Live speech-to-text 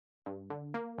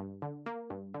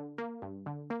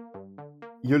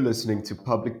You're listening to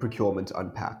Public Procurement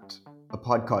Unpacked, a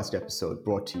podcast episode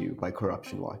brought to you by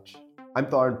Corruption Watch. I'm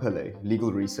Tharan Pillay,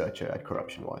 legal researcher at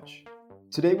Corruption Watch.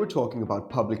 Today we're talking about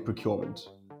public procurement,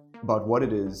 about what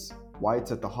it is, why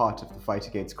it's at the heart of the fight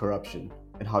against corruption,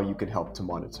 and how you can help to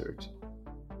monitor it.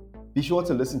 Be sure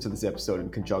to listen to this episode in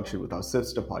conjunction with our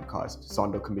sister podcast,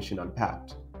 Zondo Commission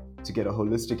Unpacked, to get a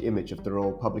holistic image of the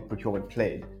role public procurement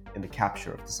played in the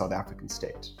capture of the South African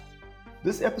state.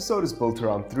 This episode is built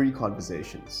around three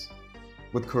conversations,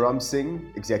 with Karam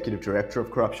Singh, Executive Director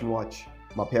of Corruption Watch,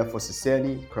 Mapefo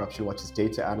Seseni, Corruption Watch's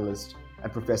data analyst,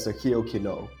 and Professor Khio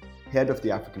Kino, Head of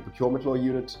the African Procurement Law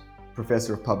Unit,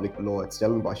 Professor of Public Law at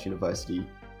Stellenbosch University,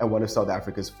 and one of South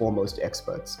Africa's foremost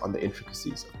experts on the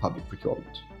intricacies of public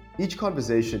procurement. Each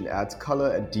conversation adds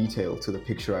color and detail to the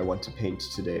picture I want to paint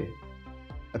today.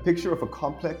 A picture of a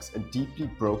complex and deeply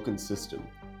broken system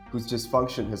whose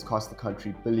dysfunction has cost the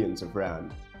country billions of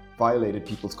rand, violated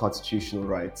people's constitutional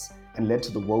rights, and led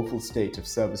to the woeful state of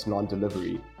service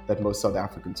non-delivery that most South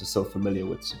Africans are so familiar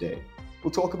with today.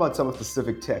 We'll talk about some of the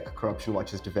civic tech Corruption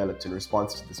Watch has developed in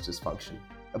response to this dysfunction,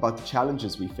 about the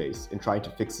challenges we face in trying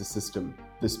to fix a system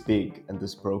this big and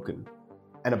this broken,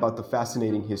 and about the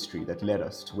fascinating history that led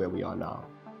us to where we are now.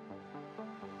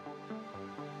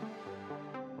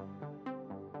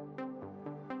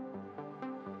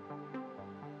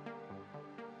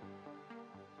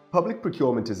 Public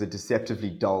procurement is a deceptively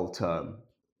dull term.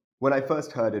 When I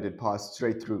first heard it, it passed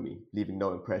straight through me, leaving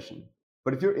no impression.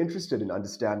 But if you're interested in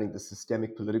understanding the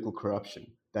systemic political corruption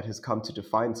that has come to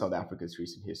define South Africa's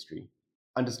recent history,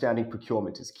 understanding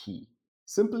procurement is key.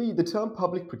 Simply, the term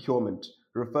public procurement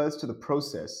refers to the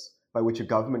process by which a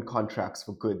government contracts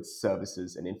for goods,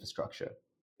 services, and infrastructure.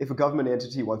 If a government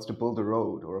entity wants to build a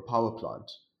road or a power plant,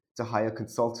 to hire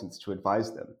consultants to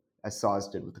advise them, as SARS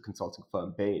did with the consulting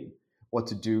firm Bain, or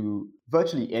to do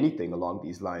virtually anything along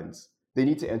these lines, they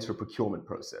need to enter a procurement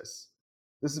process.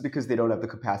 This is because they don't have the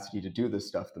capacity to do this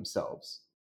stuff themselves.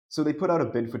 So they put out a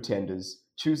bid for tenders,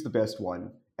 choose the best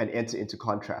one, and enter into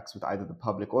contracts with either the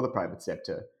public or the private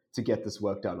sector to get this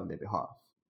work done on their behalf.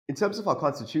 In terms of our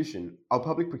constitution, our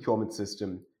public procurement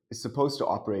system is supposed to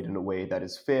operate in a way that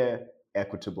is fair,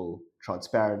 equitable,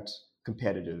 transparent,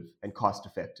 competitive, and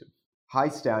cost-effective. High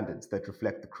standards that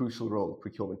reflect the crucial role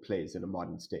procurement plays in a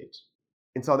modern state.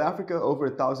 In South Africa, over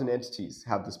 1,000 entities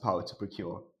have this power to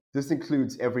procure. This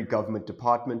includes every government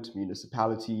department,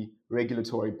 municipality,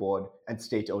 regulatory board, and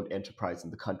state-owned enterprise in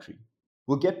the country.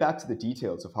 We'll get back to the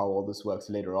details of how all this works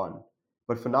later on,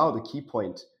 but for now, the key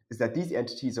point is that these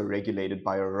entities are regulated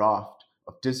by a raft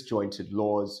of disjointed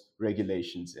laws,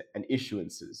 regulations, and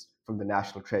issuances from the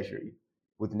National Treasury,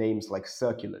 with names like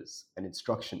circulars and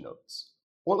instruction notes.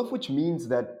 All of which means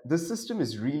that this system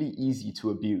is really easy to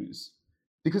abuse.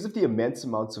 Because of the immense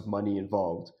amounts of money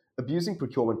involved, abusing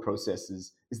procurement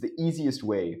processes is the easiest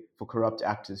way for corrupt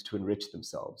actors to enrich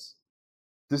themselves.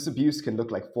 This abuse can look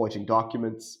like forging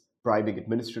documents, bribing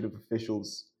administrative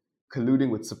officials, colluding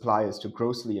with suppliers to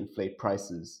grossly inflate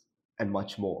prices, and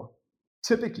much more.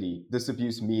 Typically, this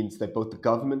abuse means that both the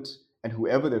government and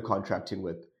whoever they're contracting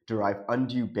with derive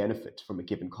undue benefit from a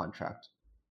given contract,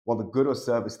 while the good or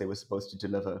service they were supposed to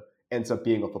deliver ends up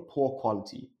being of a poor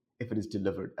quality if it is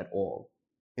delivered at all.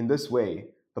 In this way,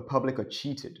 the public are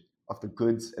cheated of the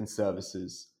goods and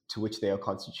services to which they are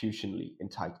constitutionally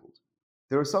entitled.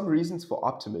 There are some reasons for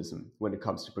optimism when it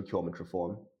comes to procurement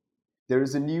reform. There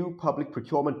is a new public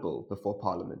procurement bill before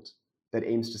Parliament that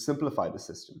aims to simplify the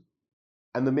system.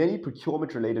 And the many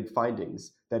procurement-related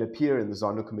findings that appear in the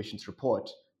Zondo Commission's report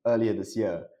earlier this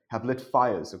year have lit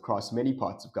fires across many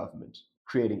parts of government,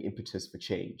 creating impetus for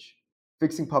change.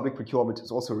 Fixing public procurement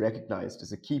is also recognized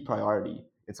as a key priority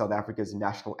in South Africa's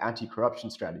National Anti-Corruption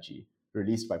Strategy,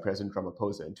 released by President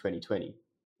Ramaphosa in 2020.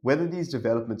 Whether these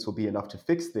developments will be enough to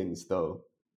fix things, though,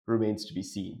 remains to be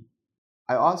seen.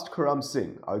 I asked Karam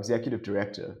Singh, our executive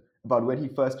director, about when he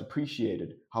first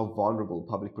appreciated how vulnerable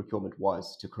public procurement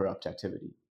was to corrupt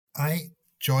activity. I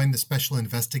joined the Special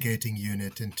Investigating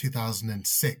Unit in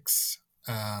 2006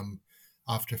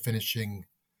 after finishing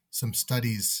some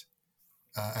studies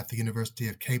at the University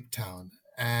of Cape Town.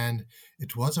 And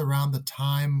it was around the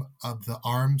time of the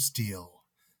arms deal.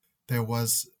 There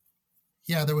was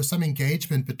some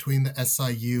engagement between the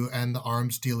SIU and the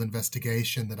arms deal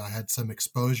investigation that I had some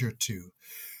exposure to.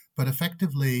 But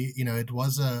effectively, it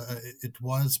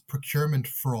was procurement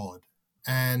fraud.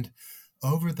 And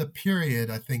over the period,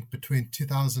 I think between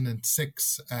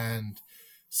 2006 and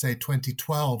say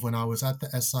 2012, when I was at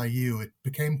the SIU, it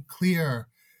became clear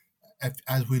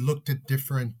as we looked at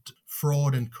different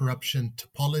fraud and corruption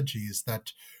topologies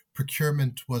that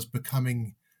procurement was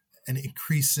becoming an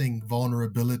increasing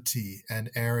vulnerability, an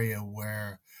area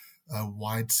where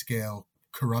wide-scale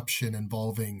corruption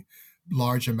involving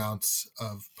large amounts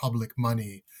of public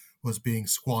money was being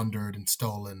squandered and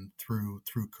stolen through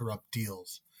corrupt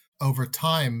deals. Over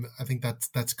time, I think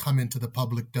that's come into the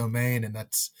public domain, and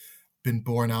that's been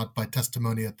borne out by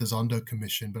testimony at the Zondo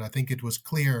Commission. But I think it was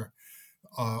clear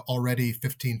already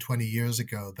 15, 20 years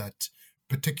ago that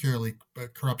particularly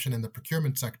corruption in the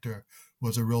procurement sector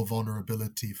was a real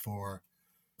vulnerability for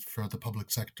the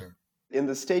public sector. In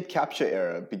the state capture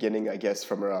era, beginning, I guess,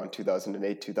 from around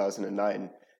 2008, 2009,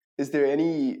 is there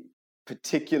any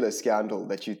particular scandal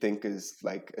that you think is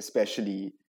like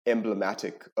especially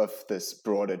emblematic of this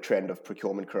broader trend of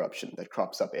procurement corruption that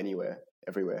crops up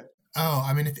everywhere? Oh,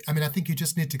 I think you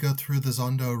just need to go through the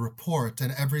Zondo report,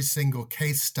 and every single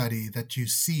case study that you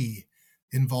see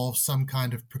involves some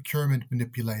kind of procurement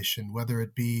manipulation, whether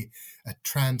it be at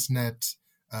Transnet,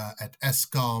 at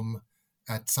Eskom,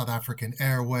 at South African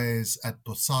Airways, at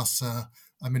Bosasa.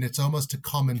 I mean, it's almost a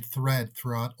common thread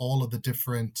throughout all of the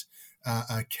different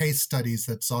case studies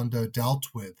that Zondo dealt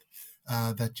with,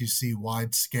 that you see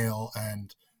wide scale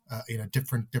and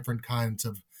different kinds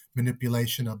of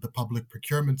manipulation of the public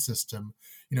procurement system.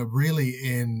 Really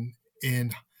in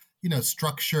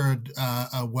structured,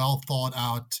 well thought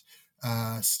out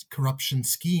corruption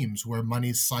schemes where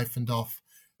money's siphoned off,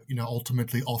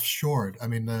 ultimately offshored. I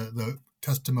mean, the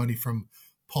testimony from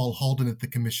Paul Holden at the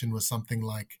commission was something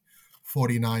like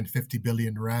 50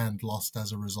 billion rand lost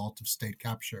as a result of state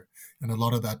capture. And a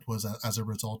lot of that was as a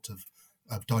result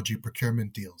of dodgy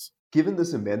procurement deals. Given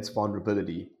this immense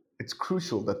vulnerability, it's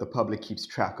crucial that the public keeps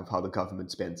track of how the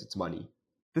government spends its money.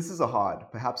 This is a hard,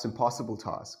 perhaps impossible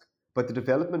task, but the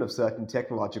development of certain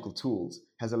technological tools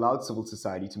has allowed civil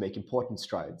society to make important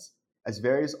strides, as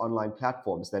various online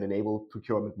platforms that enable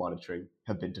procurement monitoring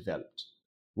have been developed.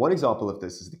 One example of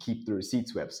this is the Keep the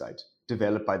Receipts website,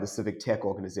 developed by the civic tech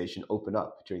organization Open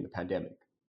Up during the pandemic.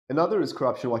 Another is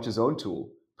Corruption Watch's own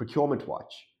tool, Procurement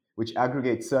Watch, which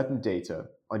aggregates certain data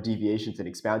on deviations and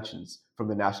expansions from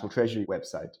the National Treasury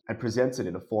website and presents it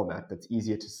in a format that's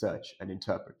easier to search and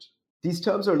interpret. These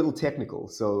terms are a little technical,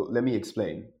 so let me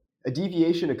explain. A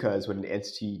deviation occurs when an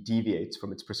entity deviates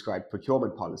from its prescribed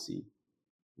procurement policy,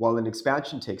 while an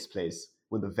expansion takes place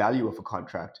when the value of a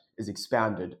contract is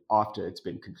expanded after it's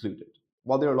been concluded.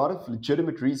 While there are a lot of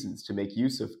legitimate reasons to make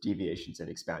use of deviations and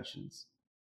expansions,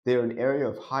 they are an area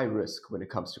of high risk when it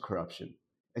comes to corruption,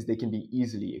 as they can be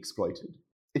easily exploited.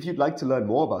 If you'd like to learn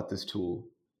more about this tool,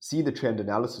 see the trend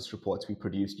analysis reports we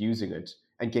produced using it,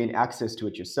 and gain access to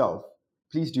it yourself,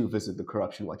 please do visit the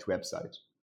Corruption Watch website.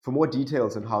 For more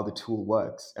details on how the tool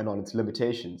works and on its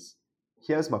limitations,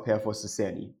 here's Mapefo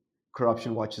Siseni,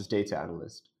 Corruption Watch's data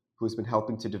analyst, who has been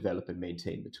helping to develop and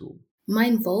maintain the tool. My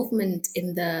involvement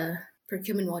in the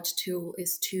Procurement Watch tool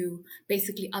is to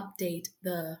basically update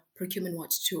the Procurement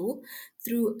Watch tool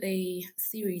through a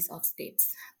series of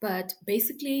steps, but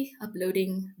basically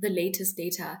uploading the latest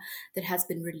data that has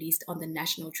been released on the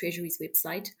National Treasury's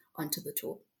website onto the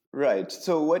tool. Right.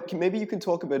 So maybe you can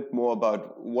talk a bit more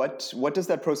about what does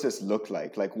that process look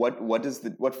like? Like what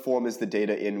form is the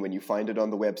data in when you find it on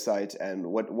the website, and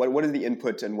what is the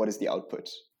input and what is the output?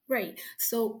 Right.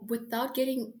 So without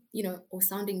getting, or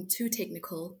sounding too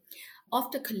technical,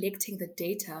 after collecting the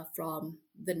data from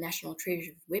the National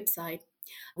Treasury website,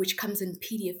 which comes in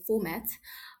PDF format,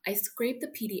 I scrape the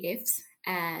PDFs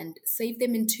and save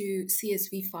them into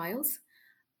CSV files.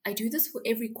 I do this for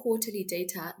every quarterly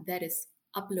data that is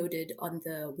uploaded on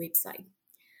the website.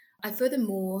 I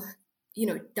furthermore,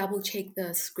 double check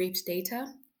the scraped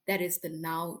data, that is the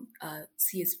now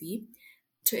CSV,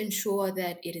 to ensure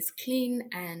that it is clean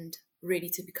and ready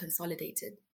to be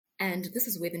consolidated. And this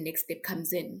is where the next step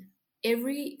comes in.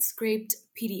 Every scraped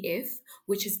PDF,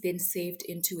 which is then saved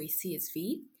into a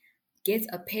CSV, gets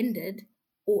appended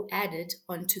or added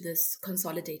onto this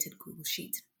consolidated Google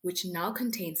Sheet, which now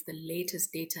contains the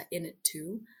latest data in it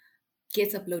too,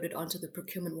 gets uploaded onto the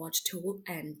Procurement Watch tool,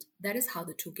 and that is how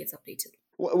the tool gets updated.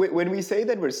 When we say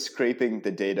that we're scraping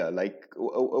the data, like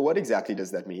what exactly does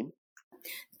that mean?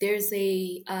 There's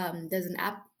an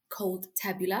app called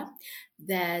Tabula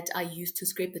that I use to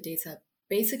scrape the data.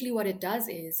 Basically, what it does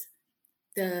is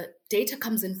the data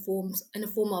comes in a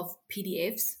form of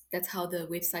PDFs. That's how the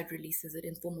website releases it,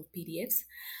 in form of PDFs.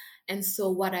 And so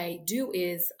what I do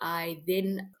is I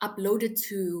then upload it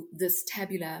to this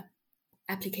Tabula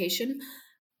application,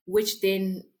 which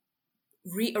then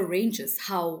rearranges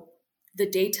how the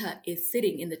data is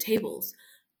sitting in the tables.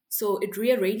 So it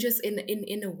rearranges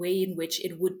in a way in which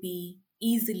it would be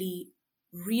easily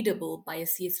readable by a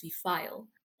CSV file.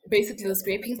 Basically, the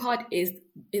scraping part is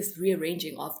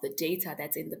rearranging of the data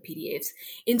that's in the PDFs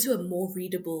into a more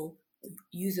readable,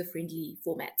 user-friendly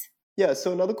format. Yeah,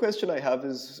 so another question I have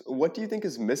is what do you think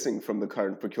is missing from the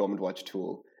current Procurement Watch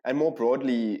tool? And more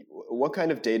broadly, what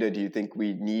kind of data do you think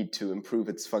we need to improve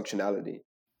its functionality?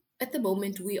 At the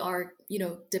moment, we are,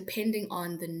 depending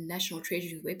on the National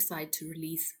Treasury website to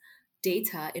release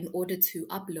data in order to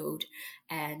upload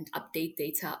and update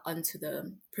data onto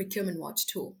the Procurement Watch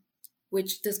tool,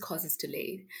 which this causes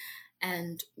delay.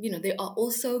 And, there are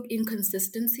also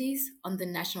inconsistencies on the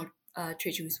National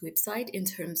Treasury's website in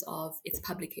terms of its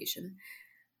publication.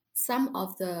 Some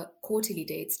of the quarterly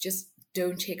dates just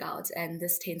don't check out, and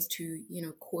this tends to,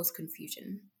 cause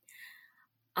confusion.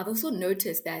 I've also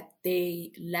noticed that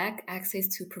they lack access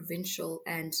to provincial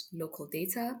and local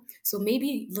data. So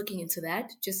maybe looking into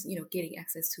that, just getting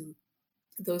access to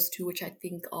those two, which I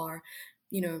think are,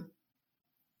 you know,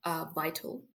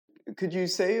 vital. Could you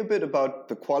say a bit about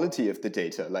the quality of the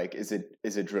data? Like, is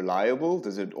it reliable?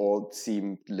 Does it all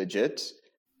seem legit?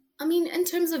 I mean, in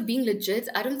terms of being legit,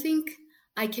 I don't think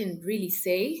I can really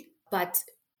say, but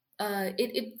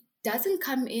it doesn't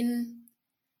come in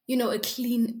a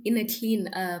clean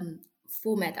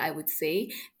format, I would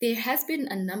say. There has been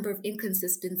a number of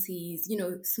inconsistencies,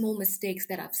 small mistakes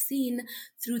that I've seen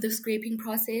through the scraping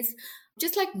process,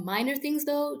 just like minor things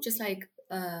though, just like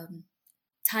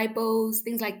typos,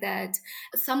 things like that.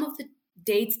 Some of the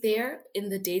dates there in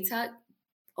the data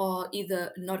are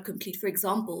either not complete. For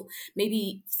example,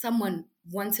 maybe someone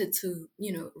wanted to,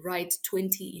 write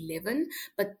 2011,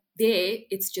 but there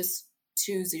it's just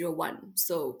 201.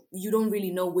 So you don't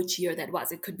really know which year that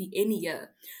was. It could be any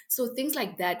year. So things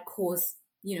like that cause,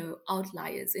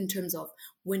 outliers in terms of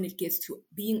when it gets to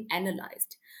being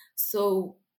analyzed.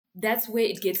 So that's where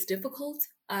it gets difficult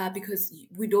because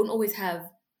we don't always have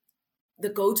the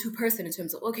go-to person in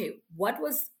terms of, okay, what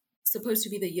was supposed to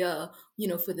be the year,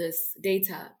 for this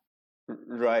data.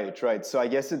 Right. So I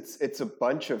guess it's a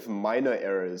bunch of minor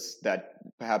errors that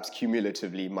perhaps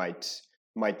cumulatively might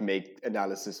make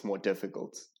analysis more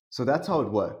difficult. So that's how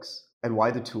it works, and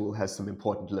why the tool has some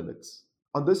important limits.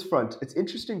 On this front, it's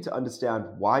interesting to understand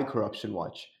why Corruption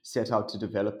Watch set out to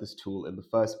develop this tool in the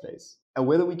first place, and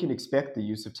whether we can expect the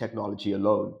use of technology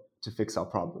alone to fix our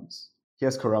problems.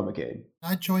 Here's Karam again.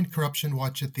 I joined Corruption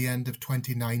Watch at the end of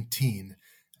 2019,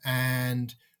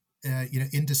 and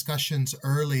in discussions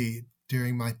early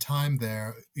during my time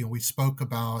there, we spoke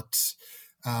about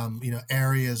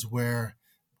areas where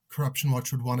Corruption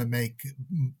Watch would want to make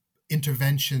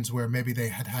interventions where maybe they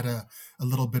had a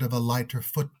little bit of a lighter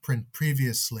footprint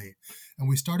previously, and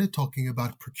we started talking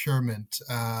about procurement,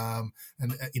 and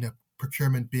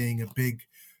procurement being a big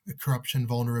corruption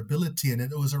vulnerability. And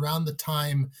it was around the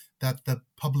time that the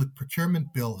public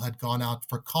procurement bill had gone out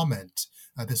for comment.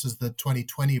 This is the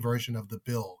 2020 version of the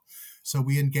bill. So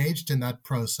we engaged in that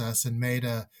process and made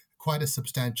quite a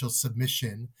substantial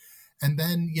submission. And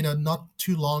then, not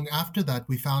too long after that,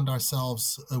 we found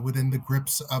ourselves within the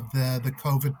grips of the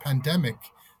COVID pandemic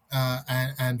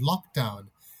and lockdown.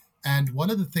 And one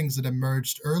of the things that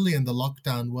emerged early in the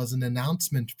lockdown was an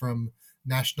announcement from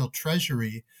National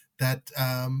Treasury that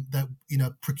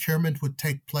procurement would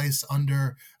take place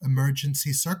under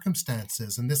emergency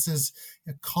circumstances, and this is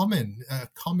common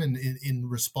in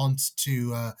response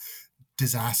to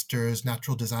disasters,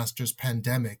 natural disasters,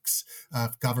 pandemics.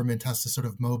 If government has to sort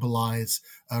of mobilize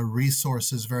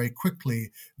resources very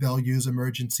quickly, they'll use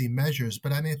emergency measures.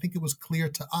 But I think it was clear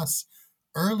to us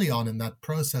early on in that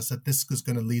process that this was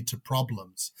going to lead to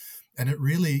problems. And it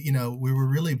really, we were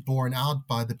really borne out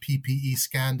by the PPE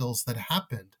scandals that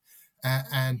happened.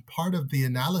 And part of the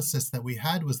analysis that we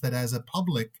had was that as a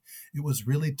public, it was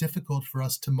really difficult for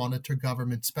us to monitor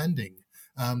government spending,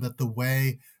 that the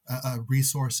way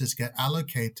resources get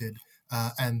allocated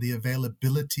and the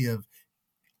availability of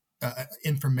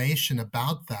information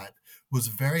about that was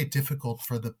very difficult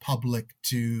for the public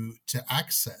to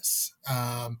access.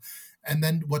 And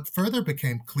then what further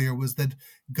became clear was that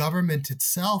government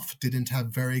itself didn't have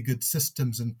very good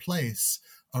systems in place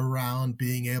around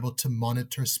being able to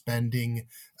monitor spending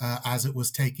as it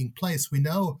was taking place. We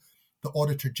know the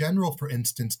Auditor General, for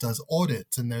instance, does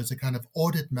audits, and there's a kind of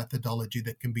audit methodology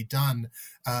that can be done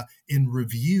in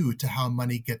review to how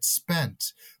money gets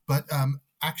spent. But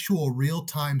actual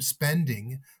real-time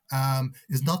spending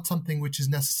is not something which is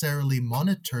necessarily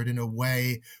monitored in a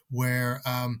way where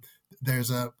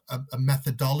there's a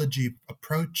methodology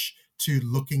approach to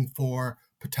looking for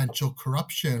potential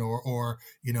corruption or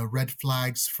red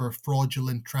flags for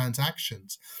fraudulent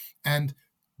transactions. And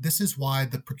this is why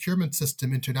the procurement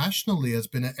system internationally has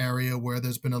been an area where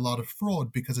there's been a lot of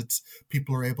fraud, because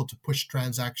people are able to push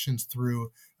transactions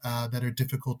through that are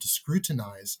difficult to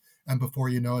scrutinize. And before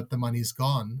you know it, the money's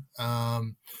gone.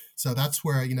 So that's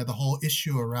where, the whole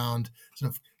issue around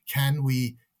sort of can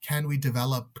we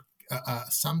develop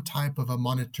some type of a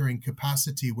monitoring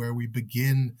capacity where we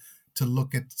begin to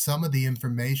look at some of the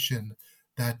information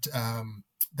that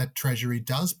that Treasury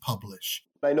does publish.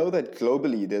 I know that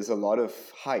globally there's a lot of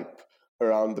hype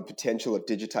around the potential of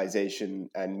digitization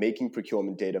and making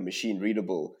procurement data machine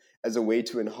readable as a way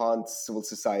to enhance civil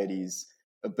society's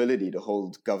ability to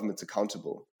hold governments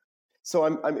accountable. So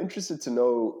I'm interested to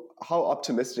know, how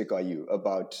optimistic are you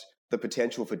about the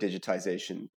potential for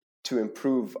digitization to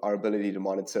improve our ability to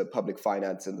monitor public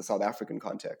finance in the South African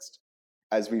context,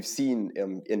 as we've seen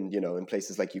in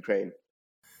places like Ukraine?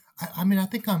 I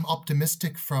think I'm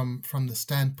optimistic from the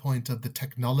standpoint of the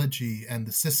technology and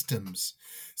the systems.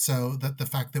 So that the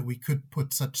fact that we could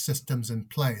put such systems in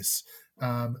place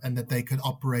and that they could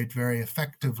operate very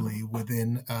effectively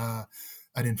within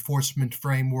an enforcement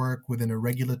framework, within a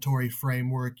regulatory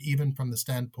framework, even from the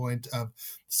standpoint of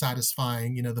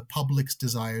satisfying, the public's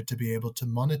desire to be able to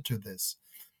monitor this.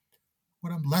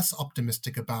 What I'm less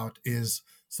optimistic about is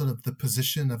sort of the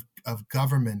position of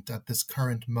government at this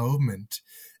current moment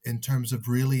in terms of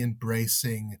really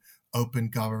embracing open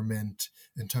government,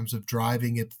 in terms of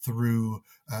driving it through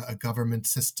government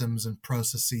systems and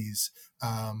processes.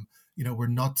 We're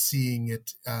not seeing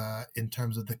it in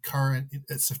terms of the current,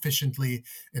 sufficiently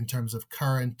in terms of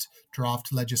current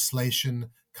draft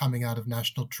legislation coming out of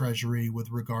National Treasury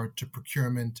with regard to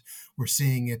procurement. We're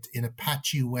seeing it in a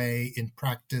patchy way in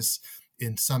practice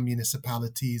in some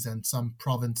municipalities and some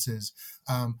provinces.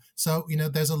 So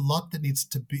there's a lot that needs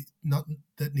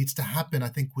to happen, I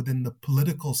think, within the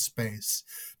political space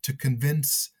to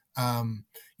convince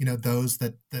those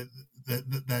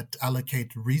that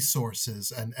allocate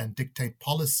resources and dictate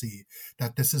policy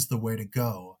that this is the way to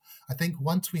go. I think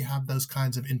once we have those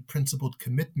kinds of in-principled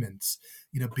commitments,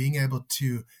 being able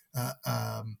to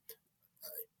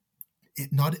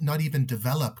not even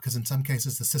develop, because in some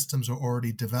cases the systems are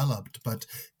already developed, but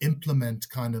implement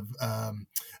kind of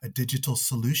digital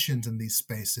solutions in these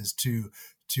spaces to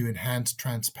enhance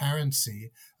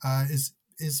transparency is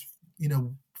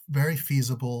very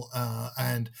feasible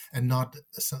and not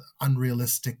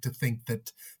unrealistic to think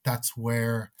that that's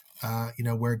where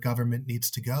where government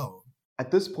needs to go. At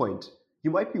this point,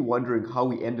 you might be wondering how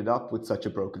we ended up with such a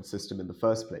broken system in the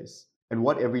first place, and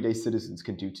what everyday citizens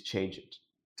can do to change it.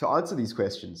 To answer these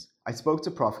questions, I spoke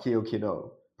to Prof. Keo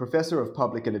Kino, Professor of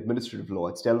Public and Administrative Law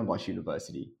at Stellenbosch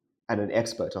University, and an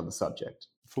expert on the subject.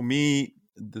 For me,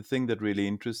 the thing that really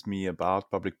interests me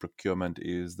about public procurement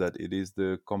is that it is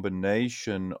the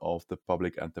combination of the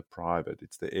public and the private.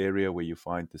 It's the area where you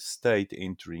find the state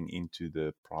entering into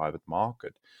the private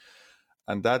market.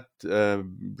 And that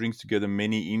brings together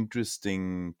many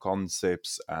interesting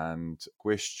concepts and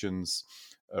questions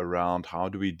around how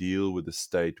do we deal with the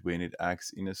state when it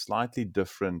acts in a slightly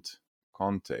different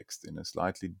context, in a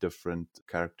slightly different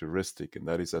characteristic, and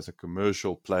that is as a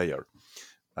commercial player.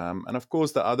 And of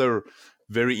course, the other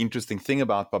very interesting thing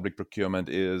about public procurement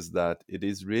is that it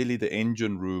is really the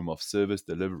engine room of service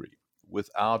delivery.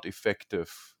 Without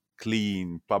effective,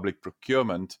 clean public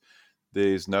procurement, there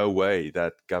is no way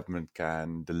that government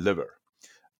can deliver.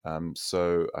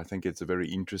 So I think it's a very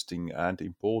interesting and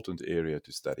important area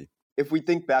to study. If we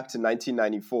think back to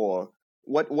 1994,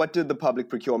 what did the public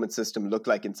procurement system look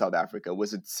like in South Africa?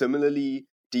 Was it similarly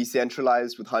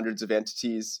decentralized with hundreds of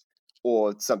entities,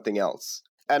 or something else?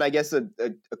 And I guess a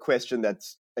question that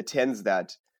attends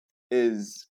that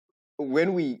is,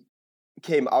 when we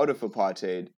came out of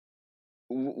apartheid,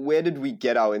 where did we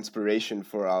get our inspiration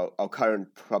for our current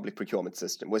public procurement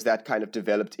system? Was that kind of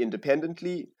developed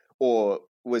independently, or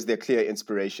was there clear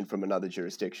inspiration from another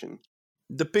jurisdiction?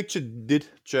 The picture did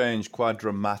change quite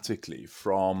dramatically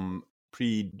from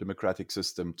pre-democratic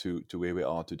system to where we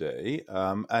are today.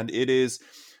 And it is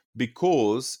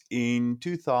because in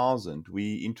 2000,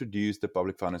 we introduced the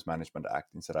Public Finance Management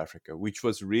Act in South Africa, which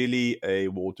was really a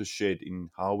watershed in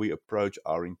how we approach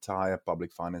our entire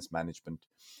public finance management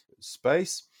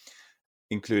space,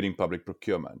 including public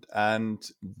procurement. And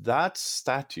that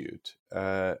statute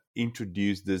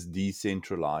introduced this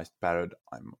decentralized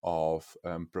paradigm of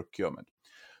procurement.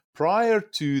 Prior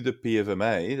to the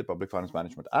PFMA, the Public Finance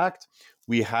Management Act,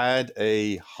 we had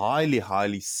a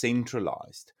highly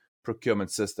centralized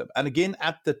procurement system. And again,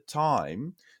 at the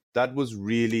time, that was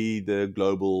really the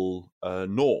global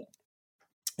norm.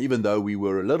 Even though we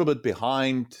were a little bit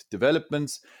behind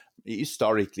developments,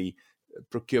 historically,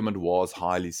 procurement was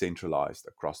highly centralized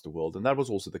across the world. And that was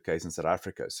also the case in South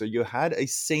Africa. So you had a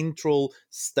central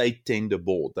state tender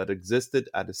board that existed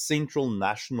at a central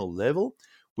national level,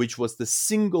 which was the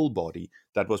single body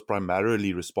that was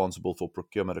primarily responsible for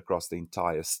procurement across the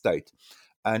entire state.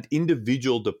 And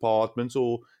individual departments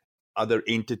or other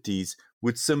entities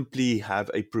would simply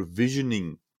have a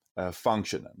provisioning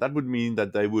function. That would mean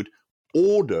that they would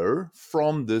order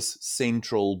from this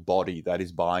central body that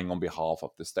is buying on behalf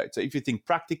of the state. So if you think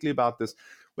practically about this,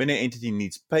 when an entity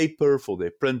needs paper for their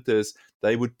printers,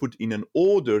 they would put in an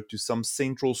order to some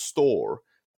central store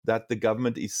that the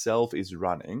government itself is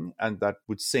running, and that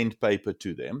would send paper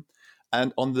to them.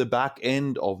 And on the back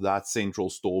end of that central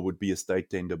store would be a state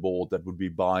tender board that would be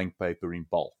buying paper in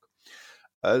bulk.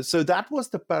 So that was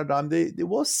the paradigm. There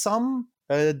was some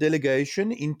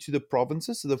delegation into the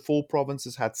provinces. So the 4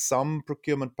 provinces had some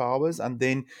procurement powers. And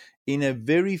then in a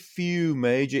very few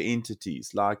major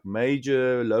entities, like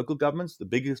major local governments, the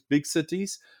big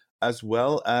cities, as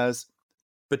well as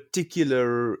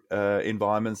particular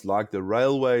environments like the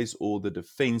railways or the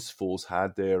defense force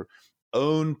had their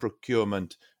own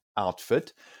procurement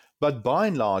outfit. But by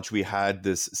and large, we had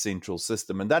this central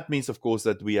system. And that means, of course,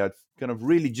 that we had kind of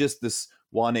really just this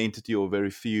one entity or very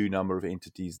few number of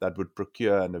entities that would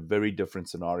procure in a very different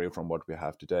scenario from what we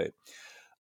have today.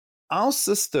 Our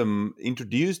system,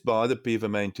 introduced by the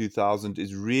PFMA in 2000,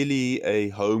 is really a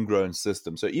homegrown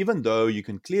system. So even though you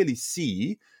can clearly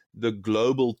see the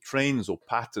global trends or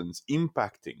patterns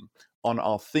impacting on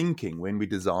our thinking when we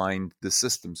designed the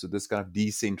system, so this kind of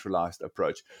decentralized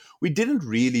approach, we didn't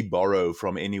really borrow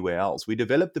from anywhere else. We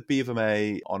developed the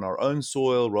PFMA on our own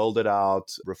soil, rolled it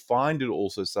out, refined it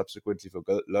also subsequently for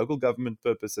local government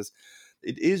purposes.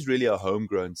 It is really a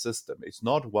homegrown system. It's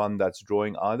not one that's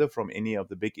drawing either from any of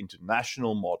the big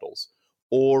international models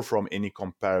or from any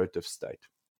comparative state.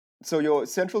 So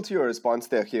central to your response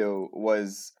there, Hugh,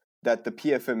 was that the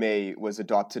PFMA was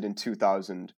adopted in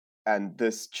 2000, and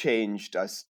this changed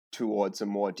us towards a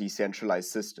more decentralized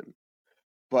system.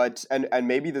 But, and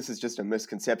maybe this is just a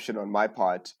misconception on my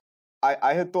part,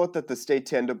 I had thought that the state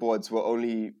tender boards were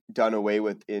only done away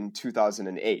with in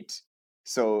 2008.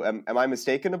 So am I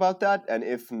mistaken about that? And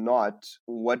if not,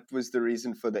 what was the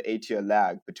reason for the 8-year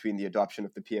lag between the adoption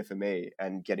of the PFMA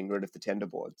and getting rid of the tender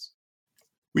boards?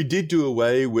 We did do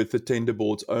away with the tender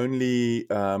boards only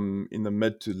in the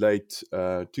mid to late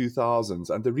 2000s.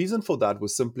 And the reason for that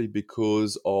was simply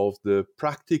because of the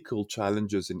practical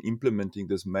challenges in implementing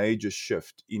this major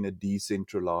shift in a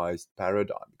decentralized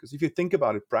paradigm. Because if you think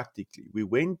about it practically, we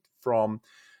went from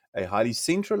a highly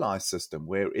centralized system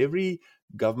where every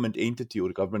government entity or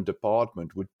government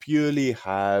department would purely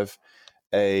have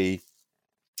a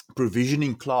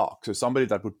provisioning clerk, so somebody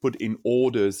that would put in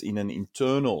orders in an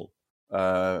internal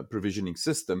provisioning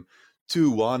system, to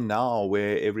one now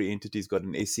where every entity's got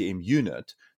an SCM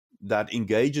unit that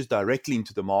engages directly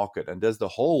into the market and does the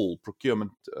whole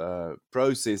procurement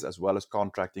process, as well as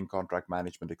contracting, contract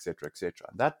management, etc., etc.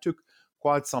 And that took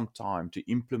quite some time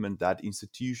to implement that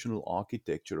institutional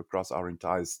architecture across our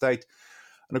entire state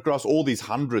and across all these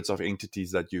hundreds of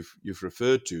entities that you've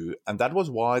referred to. And that was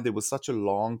why there was such a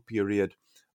long period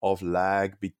of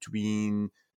lag between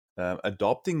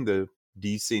adopting the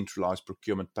decentralized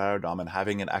procurement paradigm and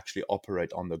having it actually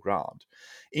operate on the ground.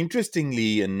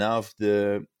 Interestingly enough,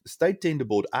 the State Tender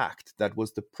Board Act, that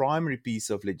was the primary piece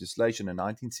of legislation, a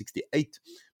 1968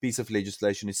 piece of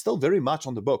legislation, is still very much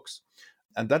on the books.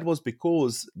 And that was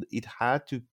because it had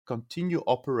to continue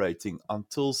operating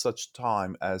until such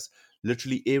time as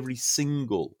literally every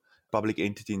single public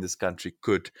entity in this country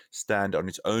could stand on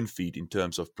its own feet in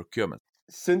terms of procurement.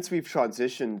 Since we've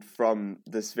transitioned from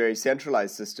this very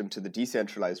centralized system to the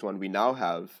decentralized one we now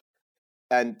have,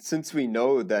 and since we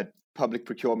know that public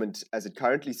procurement as it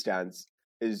currently stands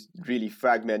is really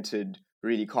fragmented,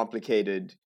 really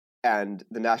complicated, and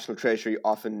the National Treasury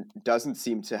often doesn't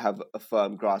seem to have a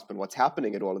firm grasp on what's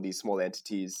happening at all of these small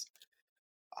entities,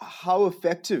 how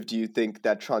effective do you think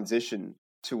that transition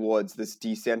towards this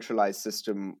decentralized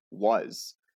system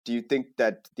was? Do you think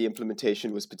that the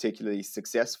implementation was particularly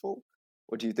successful?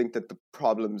 Or do you think that the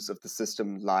problems of the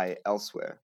system lie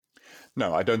elsewhere?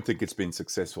 No, I don't think it's been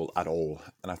successful at all.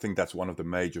 And I think that's one of the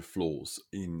major flaws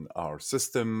in our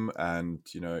system. And,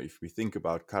 if we think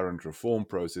about current reform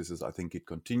processes, I think it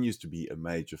continues to be a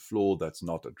major flaw that's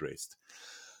not addressed.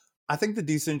 I think the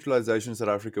decentralization in South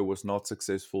Africa was not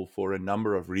successful for a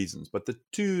number of reasons. But the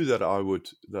two that I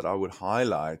would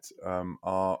highlight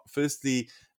are, firstly,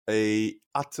 a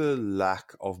utter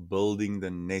lack of building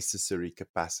the necessary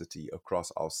capacity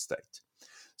across our state.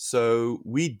 So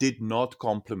we did not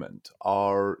complement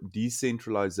our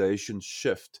decentralization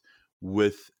shift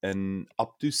with an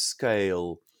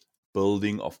up-to-scale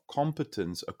building of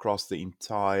competence across the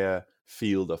entire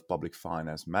field of public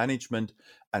finance management,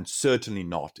 and certainly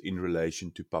not in relation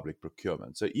to public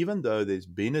procurement. So even though there's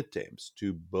been attempts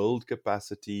to build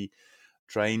capacity,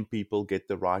 train people, get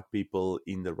the right people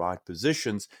in the right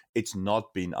positions, it's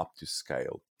not been up to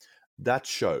scale. That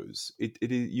shows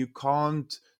you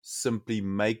can't simply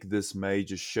make this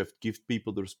major shift, give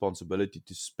people the responsibility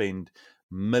to spend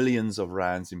millions of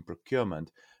rands in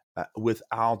procurement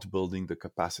without building the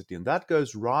capacity. And that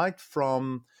goes right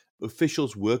from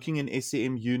officials working in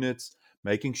SCM units,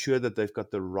 making sure that they've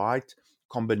got the right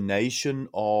combination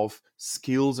of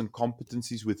skills and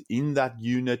competencies within that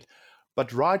unit,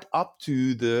 but right up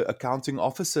to the accounting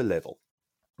officer level,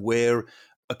 where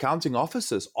accounting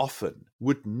officers often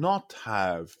would not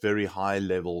have very high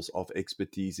levels of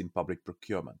expertise in public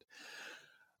procurement.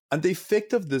 And the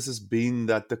effect of this has been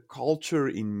that the culture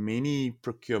in many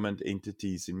procurement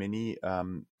entities, in many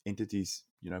entities,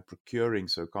 procuring,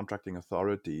 so contracting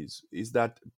authorities, is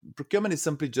that procurement is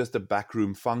simply just a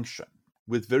backroom function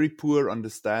with very poor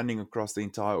understanding across the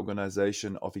entire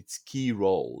organization of its key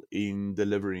role in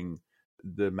delivering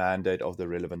the mandate of the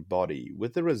relevant body,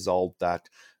 with the result that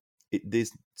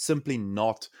there's simply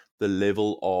not the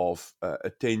level of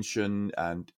attention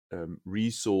and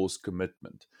resource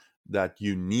commitment that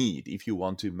you need if you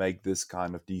want to make this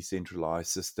kind of decentralized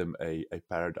system a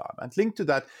paradigm. And linked to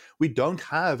that, we don't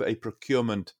have a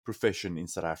procurement profession in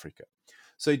South Africa.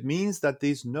 So it means that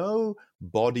there's no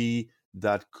body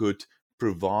that could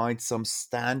provide some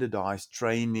standardized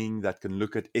training that can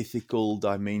look at ethical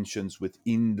dimensions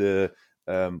within the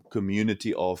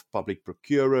community of public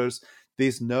procurers.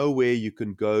 There's nowhere you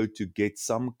can go to get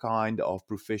some kind of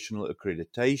professional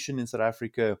accreditation in South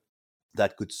Africa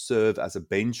that could serve as a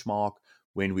benchmark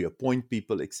when we appoint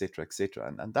people, et cetera, et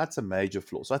cetera. And that's a major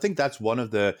flaw. So I think that's one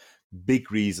of the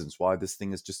big reasons why this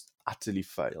thing has just utterly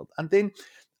failed. And then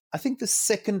I think the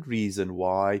second reason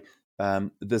why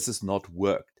this has not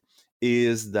worked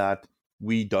is that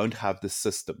we don't have the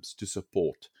systems to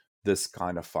support this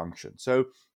kind of function. So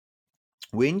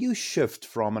when you shift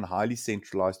from a highly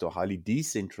centralized to a highly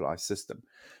decentralized system,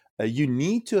 you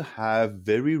need to have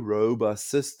very robust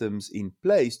systems in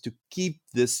place to keep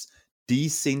this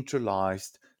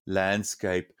decentralized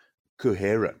landscape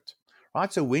coherent,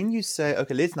 right? So when you say,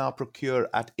 okay, let's now procure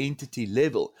at entity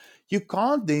level, you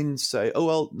can't then say, oh,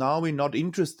 well, now we're not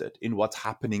interested in what's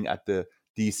happening at the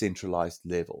decentralized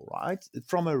level, right?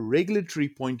 From a regulatory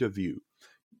point of view,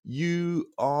 you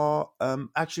are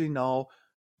actually now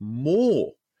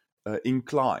more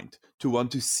inclined to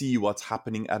want to see what's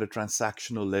happening at a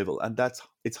transactional level. And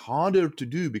it's harder to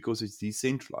do because it's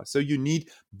decentralized. So you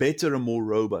need better and more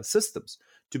robust systems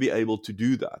to be able to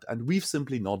do that. And we've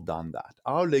simply not done that.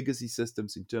 Our legacy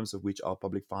systems, in terms of which our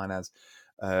public finance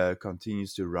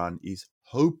continues to run, is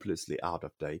hopelessly out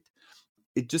of date.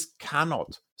 It just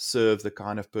cannot serve the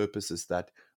kind of purposes that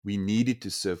we need it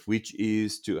to serve, which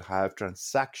is to have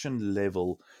transaction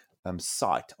level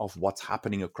sight of what's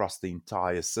happening across the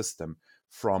entire system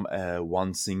from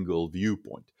one single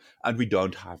viewpoint. And we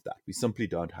don't have that. We simply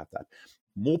don't have that.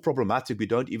 More problematic, we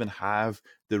don't even have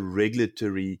the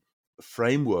regulatory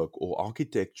framework or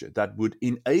architecture that would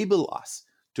enable us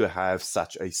to have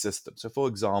such a system. So, for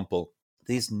example,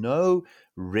 there's no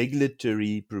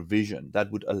regulatory provision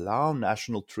that would allow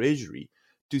National Treasury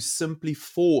to simply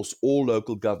force all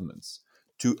local governments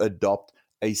to adopt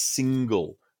a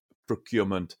single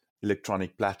procurement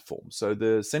electronic platform. So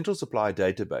the Central Supply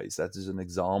Database, that is an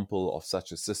example of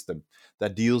such a system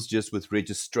that deals just with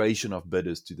registration of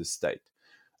bidders to the state,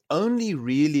 only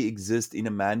really exists in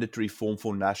a mandatory form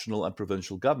for national and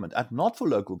provincial government and not for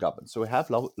local governments. So we have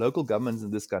local governments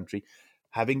in this country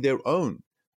having their own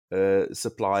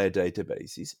supplier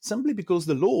databases simply because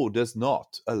the law does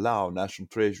not allow National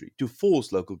Treasury to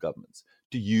force local governments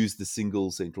to use the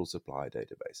single central supplier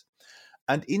database.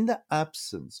 And in the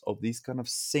absence of these kind of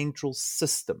central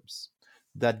systems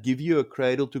that give you a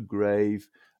cradle-to-grave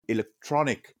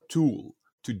electronic tool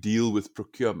to deal with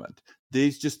procurement,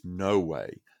 there's just no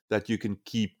way that you can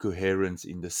keep coherence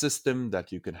in the system,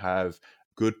 that you can have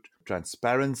good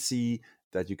transparency,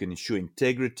 that you can ensure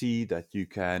integrity, that you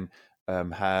can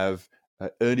have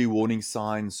early warning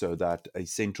signs so that a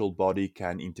central body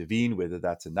can intervene, whether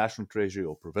that's a national treasury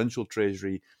or provincial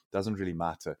treasury, doesn't really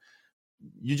matter.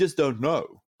 You just don't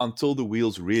know until the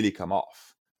wheels really come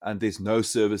off and there's no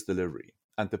service delivery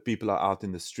and the people are out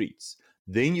in the streets.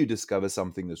 Then you discover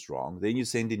something is wrong. Then you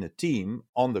send in a team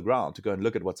on the ground to go and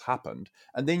look at what's happened.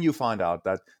 And then you find out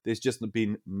that there's just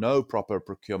been no proper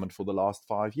procurement for the last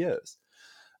 5 years.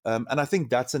 And I think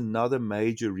that's another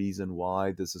major reason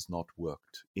why this has not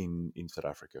worked in South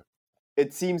Africa.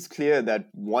 it seems clear that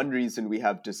one reason we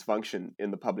have dysfunction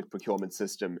in the public procurement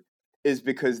system is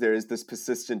because there is this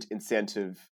persistent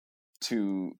incentive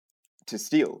to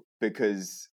steal,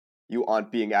 because you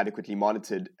aren't being adequately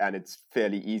monitored and it's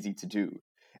fairly easy to do.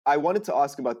 I wanted to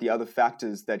ask about the other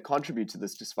factors that contribute to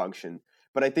this dysfunction,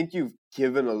 but I think you've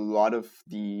given a lot of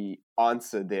the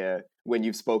answer there when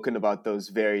you've spoken about those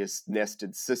various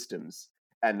nested systems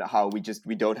and how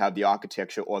we don't have the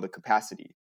architecture or the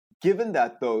capacity. Given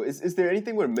that, though, is there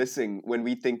anything we're missing when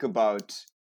we think about,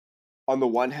 on the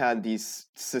one hand, these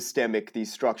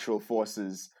structural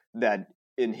forces that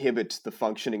inhibit the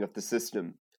functioning of the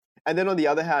system, and then on the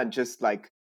other hand, just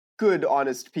like good,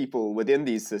 honest people within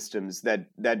these systems that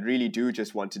really do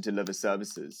just want to deliver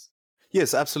services?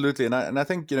 Yes, absolutely, and I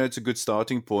think it's a good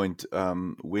starting point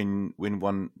when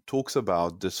one talks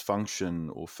about dysfunction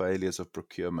or failures of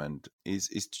procurement is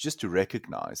just to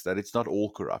recognize that it's not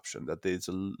all corruption, that there's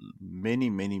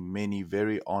many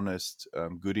very honest,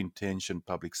 good intentioned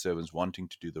public servants wanting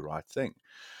to do the right thing,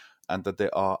 and that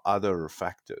there are other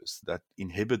factors that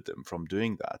inhibit them from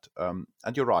doing that.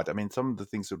 And you're right. I mean, some of the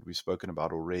things that we've spoken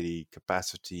about already,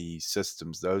 capacity,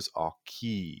 systems, those are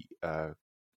key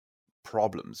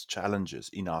problems, challenges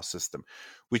in our system,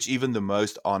 which even the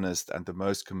most honest and the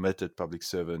most committed public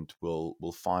servant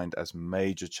will find as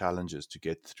major challenges to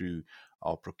get through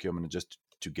our procurement and just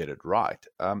to get it right.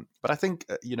 But I think,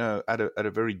 at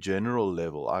a very general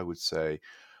level, I would say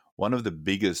one of the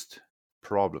biggest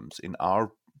problems in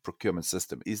our procurement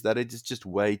system is that it is just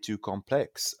way too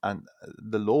complex, and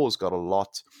the law's got a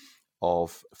lot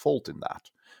of fault in that,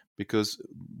 because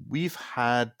we've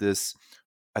had this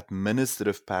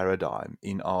administrative paradigm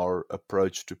in our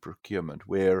approach to procurement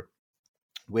where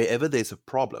wherever there's a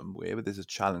problem, wherever there's a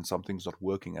challenge, something's not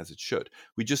working as it should,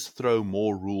 we just throw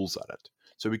more rules at it.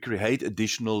 So we create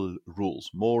additional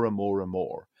rules, more and more and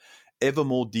more, ever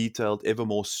more detailed, ever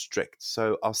more strict.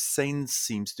 So our sense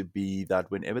seems to be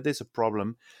that whenever there's a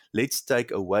problem, let's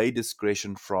take away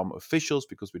discretion from officials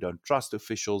because we don't trust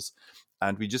officials,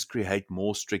 and we just create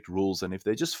more strict rules. And if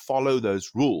they just follow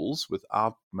those rules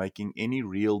without making any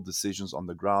real decisions on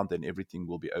the ground, then everything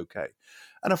will be okay.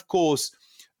 And of course,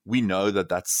 we know that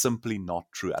that's simply not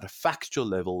true. At a factual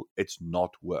level, it's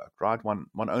not worked, right? One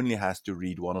only has to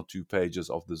read 1 or 2 pages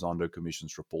of the Zondo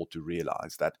Commission's report to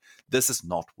realize that this has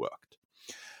not worked.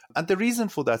 And the reason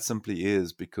for that simply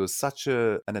is because such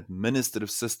an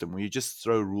administrative system where you just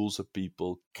throw rules at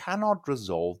people cannot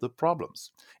resolve the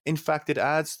problems. In fact, it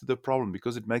adds to the problem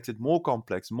because it makes it more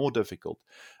complex, more difficult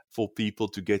for people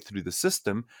to get through the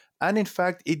system. And in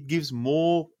fact, it gives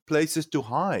more places to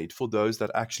hide for those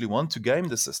that actually want to game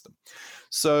the system.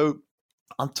 So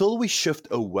until we shift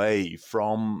away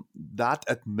from that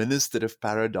administrative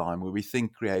paradigm where we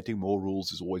think creating more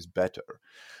rules is always better,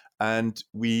 and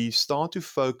we start to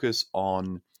focus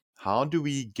on how do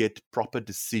we get proper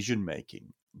decision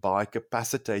making by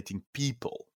capacitating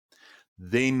people,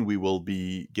 then we will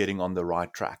be getting on the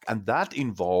right track. And that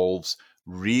involves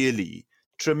really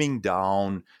trimming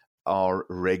down our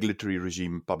regulatory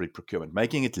regime public procurement,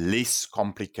 making it less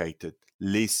complicated,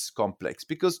 less complex.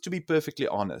 Because to be perfectly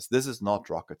honest, this is not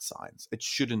rocket science. It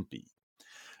shouldn't be.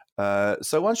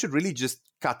 So one should really just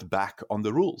cut back on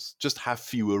the rules, just have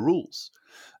fewer rules.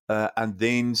 And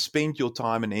then spend your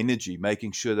time and energy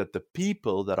making sure that the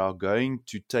people that are going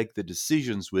to take the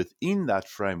decisions within that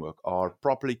framework are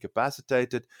properly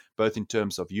capacitated, both in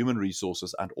terms of human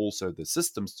resources and also the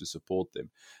systems to support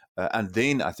them. And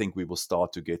then I think we will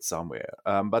start to get somewhere.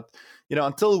 But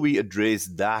until we address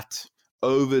that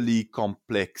overly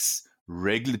complex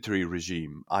regulatory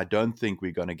regime, I don't think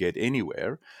we're going to get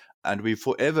anywhere. And we're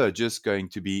forever just going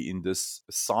to be in this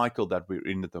cycle that we're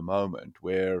in at the moment,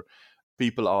 where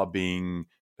people are being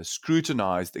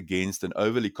scrutinized against an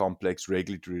overly complex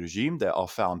regulatory regime. They are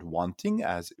found wanting,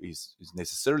 as is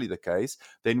necessarily the case.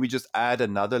 Then we just add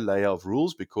another layer of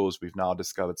rules because we've now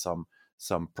discovered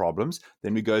some problems.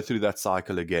 Then we go through that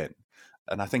cycle again.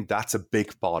 And I think that's a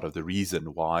big part of the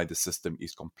reason why the system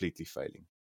is completely failing.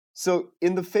 So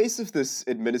in the face of this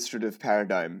administrative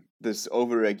paradigm, this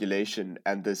overregulation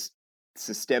and this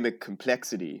systemic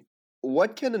complexity,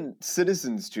 what can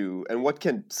citizens do and what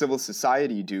can civil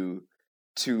society do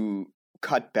to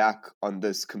cut back on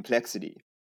this complexity?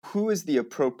 Who is the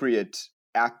appropriate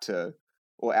actor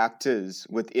or actors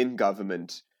within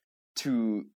government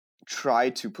to try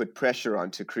to put pressure on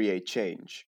to create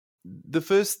change? The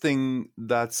first thing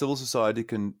that civil society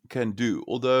can do,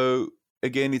 although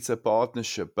again it's a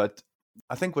partnership, but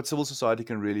I think what civil society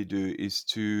can really do is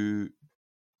to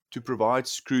provide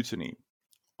scrutiny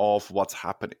of what's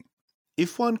happening.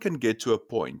 If one can get to a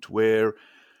point where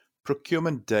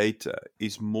procurement data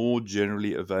is more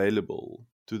generally available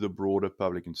to the broader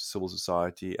public and to civil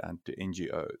society and to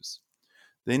NGOs,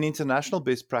 then international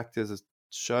best practice has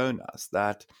shown us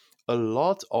that a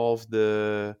lot of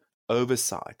the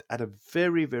oversight at a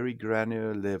very, very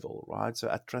granular level, right? So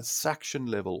at transaction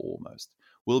level almost,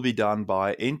 will be done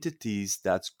by entities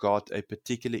that's got a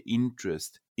particular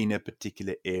interest in a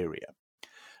particular area.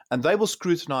 And they will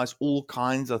scrutinize all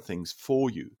kinds of things for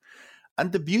you.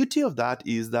 And the beauty of that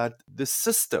is that the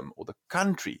system or the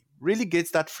country really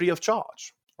gets that free of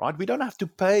charge, right? We don't have to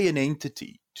pay an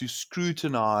entity to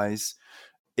scrutinize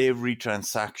every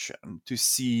transaction to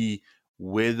see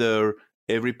whether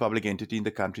every public entity in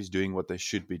the country is doing what they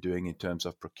should be doing in terms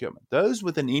of procurement. Those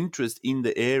with an interest in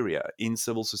the area, in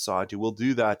civil society, will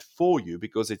do that for you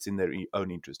because it's in their own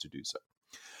interest to do so.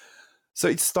 So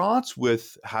it starts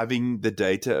with having the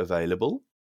data available.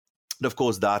 And of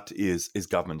course, that is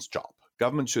government's job.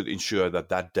 Government should ensure that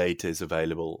that data is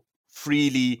available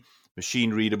freely,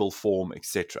 machine-readable form,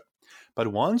 etc. But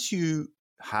once you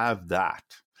have that,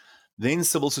 then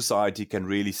civil society can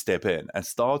really step in and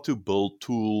start to build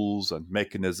tools and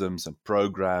mechanisms and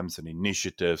programs and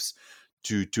initiatives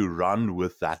to run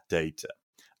with that data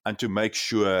and to make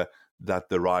sure that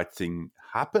the right thing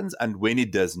happens. And when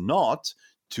it does not,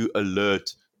 to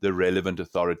alert the relevant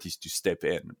authorities to step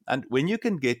in. And when you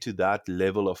can get to that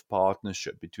level of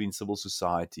partnership between civil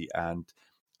society and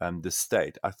the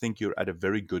state, I think you're at a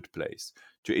very good place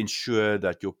to ensure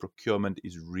that your procurement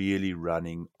is really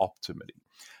running optimally.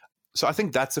 So I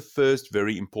think that's a first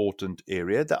very important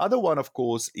area. The other one, of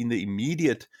course, in the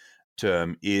immediate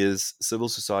term is civil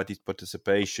society's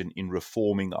participation in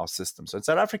reforming our system. So in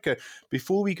South Africa,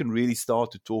 before we can really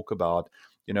start to talk about,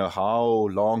 how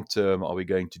long-term are we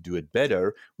going to do it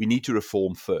better, we need to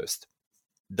reform first.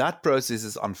 That process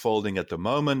is unfolding at the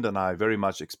moment, and I very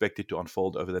much expect it to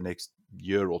unfold over the next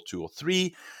year or two or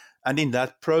three. And in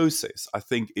that process, I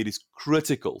think it is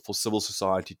critical for civil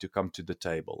society to come to the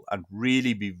table and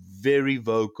really be very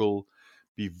vocal,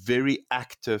 be very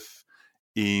active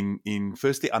in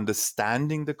firstly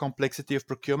understanding the complexity of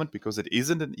procurement, because it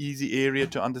isn't an easy area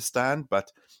to understand.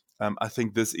 But I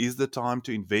think this is the time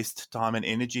to invest time and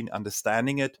energy in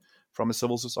understanding it from a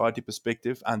civil society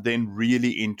perspective, and then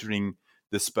really entering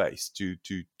the space to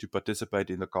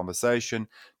participate in the conversation,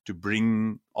 to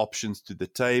bring options to the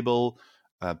table,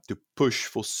 to push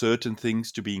for certain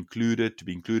things to be included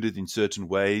in certain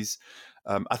ways.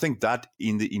 I think that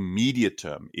in the immediate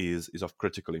term is of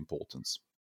critical importance.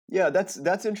 Yeah,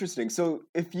 that's interesting. So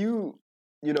if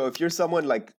if you're someone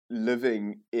like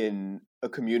living in a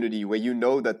community where you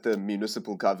know that the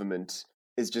municipal government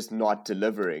is just not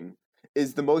delivering,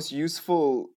 is the most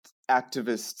useful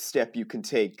activist step you can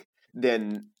take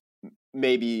then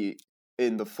maybe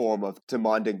in the form of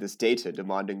demanding this data,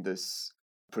 demanding this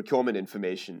procurement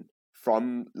information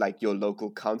from like your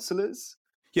local councillors?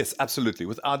 Yes, absolutely,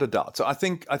 without a doubt. So I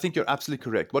think you're absolutely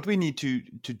correct. What we need to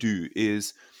do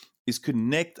is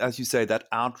connect, as you say, that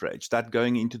outrage, that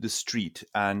going into the street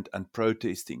and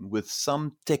protesting with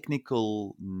some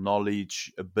technical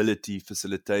knowledge, ability,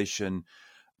 facilitation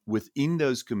within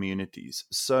those communities,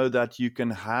 so that you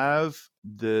can have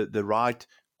the right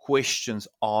questions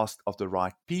asked of the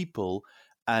right people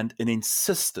and an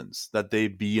insistence that there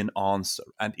be an answer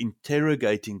and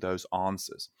interrogating those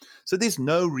answers. So there's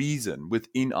no reason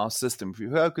within our system, if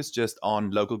you focus just on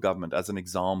local government as an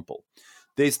example,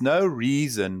 there's no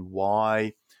reason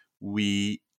why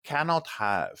we cannot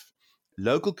have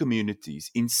local communities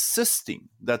insisting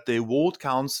that their ward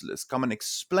councillors come and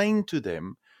explain to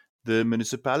them the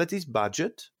municipality's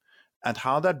budget and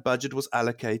how that budget was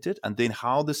allocated, and then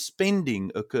how the spending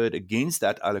occurred against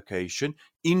that allocation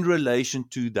in relation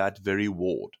to that very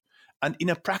ward. And in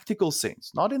a practical sense,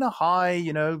 not in a high,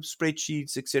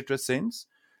 spreadsheets, etc. sense.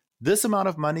 This amount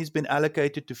of money has been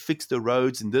allocated to fix the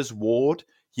roads in this ward.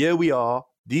 Here we are.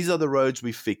 These are the roads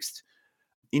we fixed.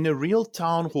 In a real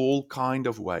town hall kind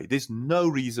of way, there's no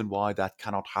reason why that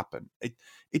cannot happen.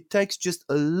 It takes just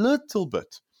a little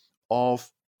bit of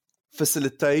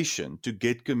facilitation to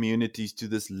get communities to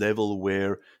this level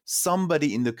where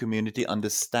somebody in the community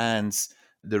understands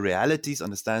the realities,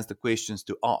 understands the questions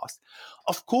to ask.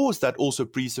 Of course, that also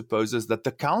presupposes that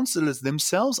the councillors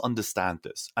themselves understand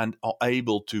this and are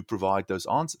able to provide those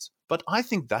answers. But I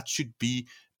think that should be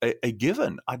a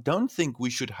given. I don't think we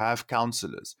should have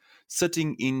councillors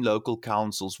sitting in local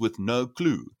councils with no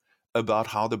clue about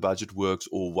how the budget works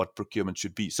or what procurement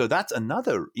should be. So that's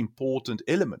another important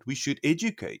element. We should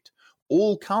educate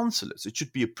all councillors. It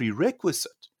should be a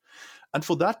prerequisite. And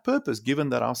for that purpose, given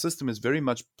that our system is very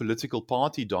much political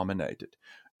party dominated,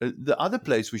 the other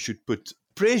place we should put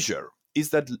pressure is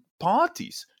that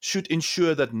parties should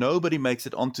ensure that nobody makes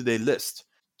it onto their list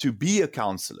to be a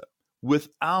councillor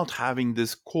without having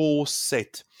this core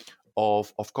set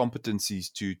of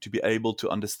competencies to be able to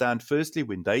understand, firstly,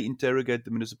 when they interrogate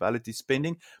the municipality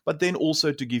spending, but then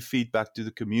also to give feedback to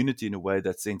the community in a way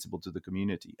that's sensible to the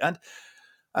community. And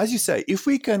as you say, if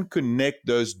we can connect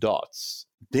those dots,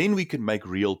 then we can make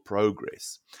real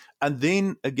progress. And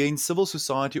then again, civil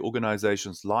society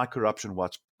organizations like Corruption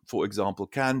Watch, for example,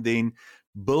 can then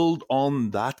build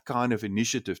on that kind of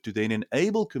initiative to then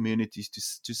enable communities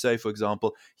to say, for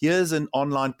example, here's an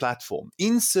online platform.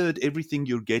 Insert everything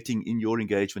you're getting in your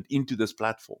engagement into this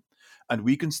platform. And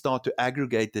we can start to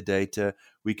aggregate the data.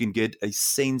 We can get a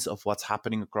sense of what's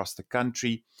happening across the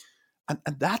country. And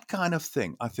that kind of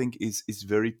thing, I think, is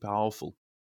very powerful.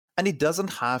 And it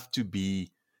doesn't have to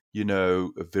be, a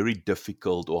very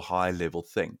difficult or high-level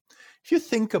thing. If you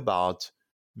think about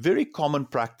very common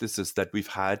practices that we've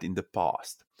had in the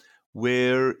past,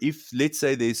 where if, let's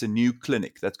say, there's a new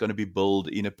clinic that's going to be built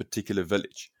in a particular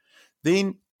village,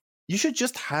 then you should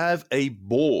just have a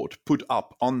board put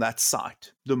up on that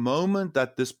site the moment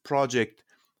that this project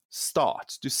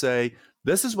starts to say,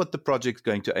 this is what the project's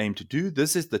going to aim to do.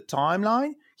 This is the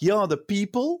timeline. Here are the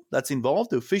people that's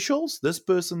involved, the officials, this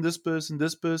person, this person,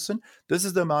 this person. This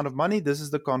is the amount of money. This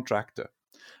is the contractor.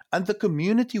 And the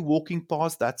community walking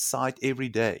past that site every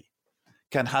day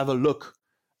can have a look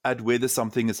at whether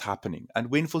something is happening. And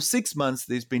when for 6 months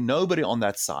there's been nobody on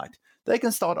that site, they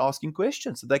can start asking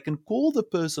questions. They can call the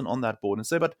person on that board and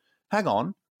say, but hang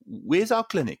on, where's our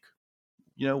clinic?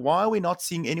 Why are we not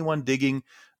seeing anyone digging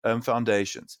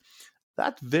foundations?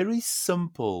 That very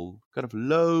simple, kind of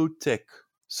low-tech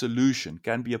solution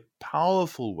can be a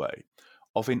powerful way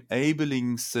of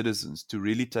enabling citizens to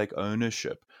really take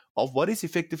ownership of what is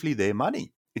effectively their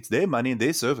money. It's their money and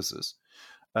their services.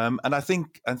 And I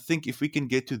think if we can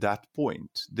get to that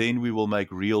point, then we will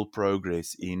make real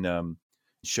progress in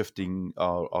shifting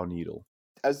our needle.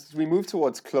 As we move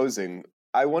towards closing,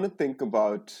 I want to think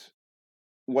about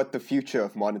what the future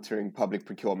of monitoring public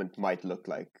procurement might look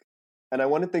like. And I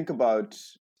want to think about,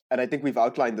 and I think we've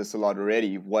outlined this a lot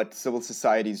already, what civil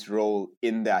society's role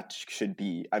in that should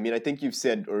be. I mean, I think you've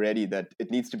said already that it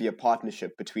needs to be a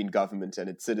partnership between government and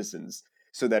its citizens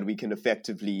so that we can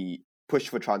effectively push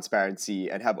for transparency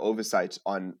and have oversight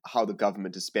on how the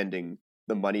government is spending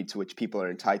the money to which people are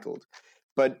entitled.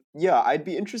 But yeah, I'd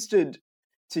be interested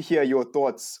to hear your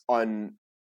thoughts on,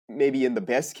 maybe in the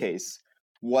best case,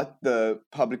 what the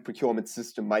public procurement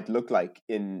system might look like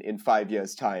in 5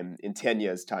 years' time, in 10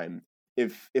 years' time,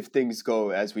 if things go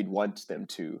as we'd want them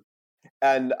to.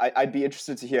 And I'd be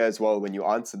interested to hear as well, when you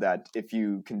answer that, if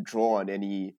you can draw on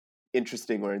any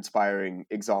interesting or inspiring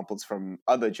examples from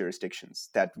other jurisdictions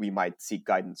that we might seek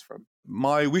guidance from.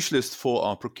 My wish list for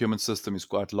our procurement system is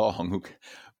quite long,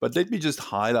 but let me just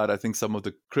highlight, I think, some of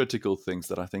the critical things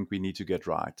that I think we need to get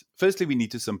right. Firstly, we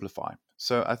need to simplify.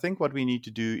 So I think what we need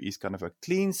to do is kind of a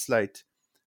clean slate,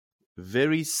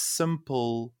 very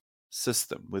simple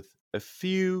system with a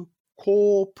few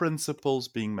core principles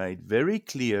being made very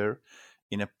clear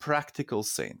in a practical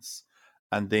sense,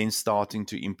 and then starting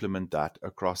to implement that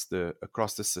across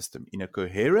the system in a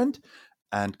coherent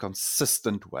and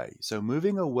consistent way. So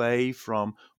moving away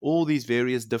from all these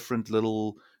various different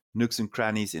little nooks and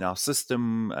crannies in our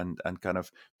system and kind of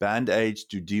band-aids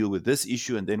to deal with this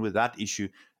issue and then with that issue,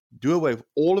 do away with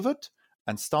all of it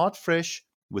and start fresh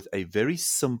with a very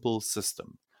simple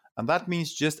system. And that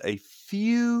means just a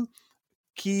few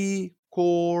key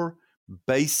core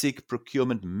basic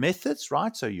procurement methods,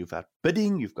 right? So you've got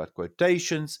bidding, you've got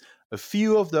quotations, a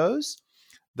few of those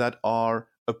that are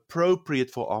appropriate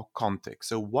for our context.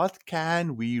 So what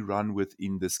can we run with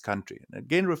in this country? And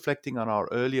again, reflecting on our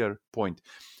earlier point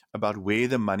about where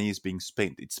the money is being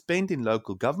spent. It's spent in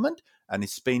local government and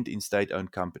it's spent in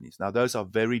state-owned companies. Now, those are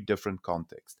very different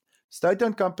contexts.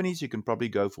 State-owned companies, you can probably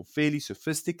go for fairly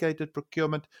sophisticated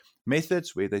procurement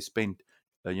methods where they spend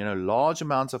large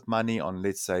amounts of money on,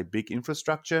 let's say, big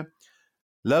infrastructure.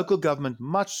 Local government,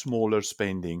 much smaller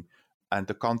spending, and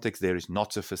the context there is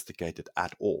not sophisticated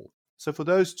at all. So for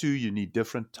those two, you need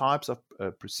different types of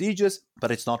procedures, but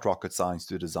it's not rocket science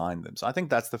to design them. So I think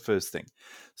that's the first thing.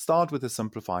 Start with a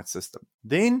simplified system.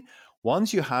 Then,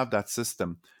 once you have that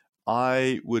system,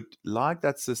 I would like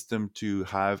that system to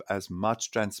have as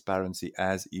much transparency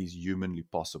as is humanly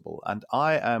possible. And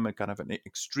I am a kind of an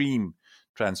extreme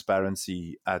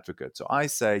transparency advocate. So I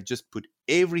say just put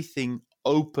everything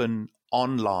open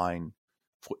online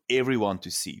for everyone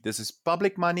to see. This is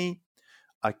public money.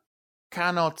 I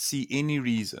cannot see any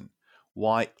reason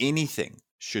why anything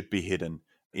should be hidden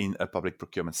in a public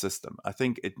procurement system. I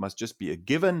think it must just be a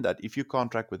given that if you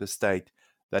contract with the state,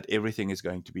 that everything is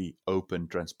going to be open,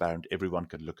 transparent, everyone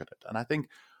can look at it. And I think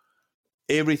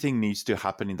everything needs to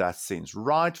happen in that sense,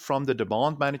 right from the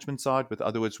demand management side. With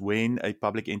other words, when a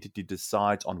public entity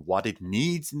decides on what it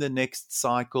needs in the next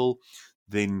cycle,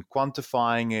 then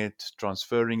quantifying it,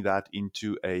 transferring that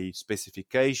into a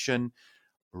specification,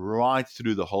 right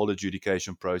through the whole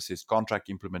adjudication process, contract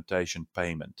implementation,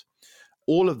 payment.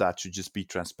 All of that should just be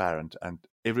transparent, and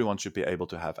everyone should be able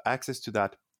to have access to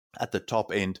that. At the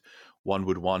top end, one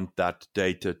would want that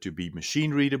data to be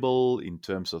machine readable in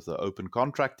terms of the open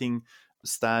contracting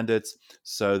standards,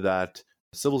 so that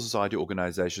civil society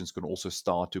organizations can also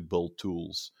start to build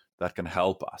tools that can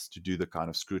help us to do the kind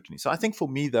of scrutiny. So I think for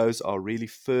me, those are really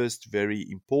first very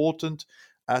important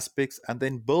aspects, and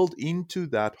then build into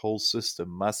that whole system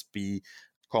must be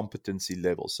competency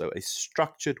level. So a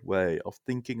structured way of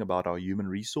thinking about our human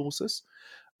resources.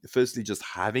 Firstly, just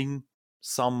having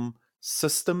some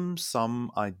system,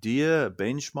 some idea, a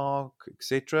benchmark,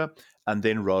 etc., and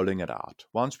then rolling it out.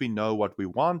 Once we know what we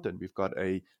want and we've got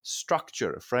a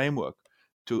structure, a framework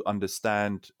to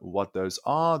understand what those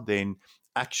are, then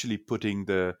actually putting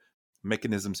the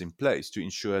mechanisms in place to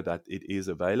ensure that it is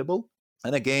available.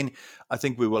 And again, I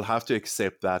think we will have to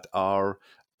accept that our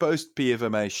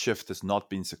post-PFMA shift has not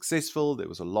been successful. There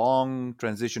was a long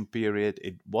transition period.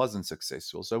 It wasn't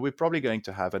successful. So we're probably going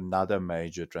to have another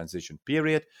major transition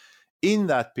period. In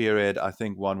that period, I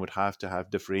think one would have to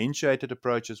have differentiated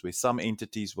approaches where some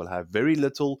entities will have very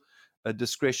little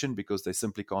discretion because they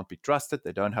simply can't be trusted.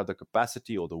 They don't have the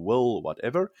capacity or the will or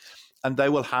whatever. And they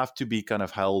will have to be kind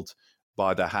of held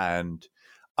by the hand.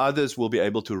 Others will be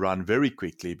able to run very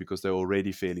quickly because they're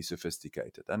already fairly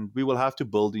sophisticated. And we will have to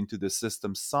build into the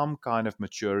system some kind of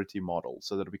maturity model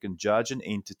so that we can judge an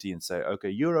entity and say, okay,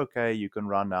 you're okay, you can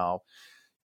run now.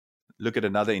 Look at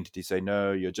another entity, say,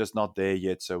 no, you're just not there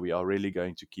yet, so we are really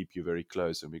going to keep you very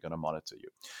close and we're going to monitor you.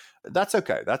 That's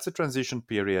okay. That's a transition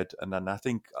period. And then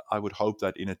I would hope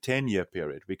that in a 10-year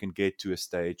period, we can get to a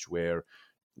stage where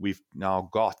we've now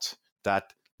got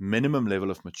that minimum level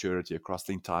of maturity across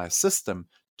the entire system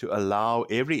to allow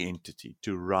every entity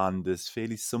to run this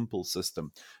fairly simple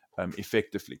system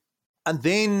effectively. And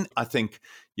then I think,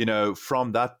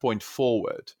 from that point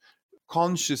forward,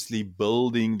 consciously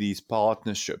building these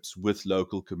partnerships with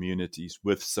local communities,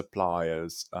 with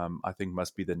suppliers, I think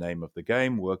must be the name of the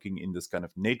game. Working in this kind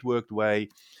of networked way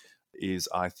is,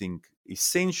 I think,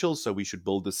 essential. So we should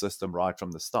build the system right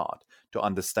from the start to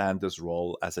understand this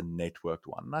role as a networked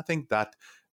one. And I think that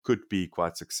could be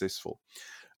quite successful.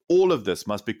 All of this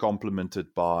must be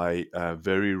complemented by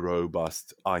very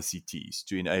robust ICTs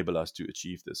to enable us to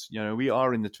achieve this. We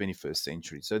are in the 21st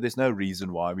century, so there's no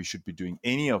reason why we should be doing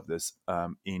any of this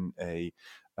in a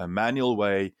manual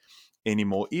way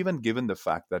anymore, even given the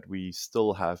fact that we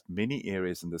still have many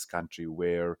areas in this country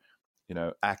where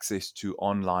access to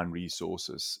online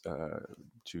resources,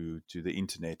 to the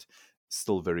internet,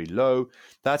 still very low.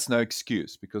 That's no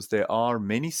excuse, because there are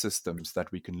many systems that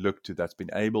we can look to that's been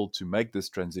able to make this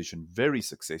transition very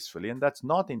successfully, and that's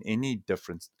not in any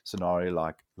different scenario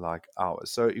like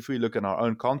ours. So if we look at our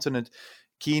own continent,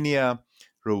 Kenya,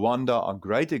 Rwanda are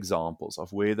great examples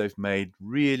of where they've made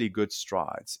really good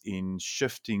strides in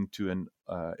shifting to an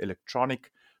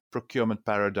electronic procurement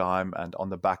paradigm, and on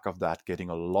the back of that, getting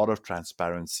a lot of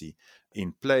transparency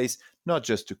in place, not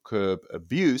just to curb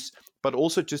abuse, but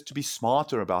also just to be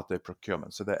smarter about their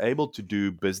procurement. So they're able to do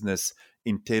business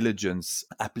intelligence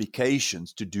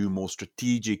applications to do more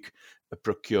strategic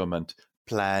procurement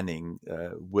planning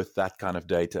with that kind of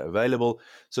data available.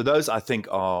 So those, I think,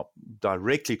 are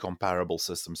directly comparable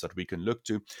systems that we can look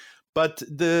to. But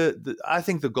I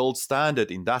think the gold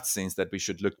standard in that sense that we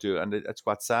should look to, and it's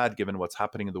quite sad given what's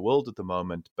happening in the world at the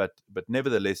moment, but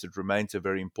nevertheless it remains a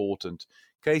very important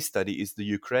case study, is the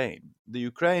Ukraine. The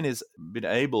Ukraine has been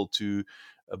able to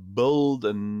build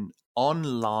an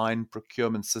online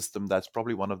procurement system that's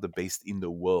probably one of the best in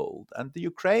the world. And the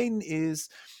Ukraine is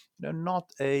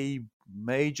not a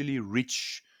majorly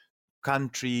rich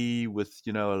country with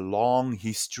a long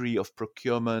history of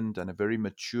procurement and a very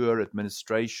mature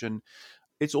administration.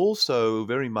 It's also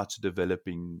very much a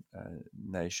developing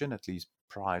nation, at least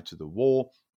prior to the war.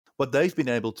 What they've been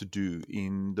able to do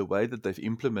in the way that they've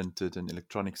implemented an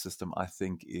electronic system, I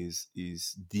think, is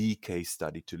the case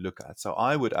study to look at. So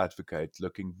I would advocate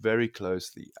looking very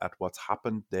closely at what's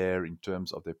happened there in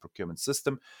terms of their procurement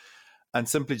system, and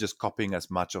simply just copying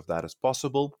as much of that as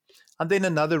possible. And then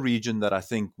another region that I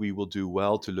think we will do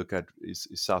well to look at is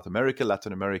South America,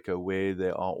 Latin America, where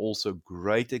there are also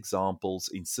great examples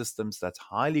in systems that's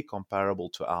highly comparable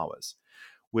to ours,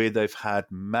 where they've had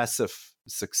massive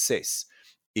success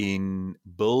in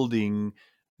building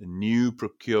new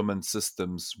procurement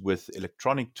systems with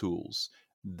electronic tools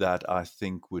that I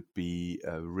think would be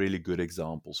really good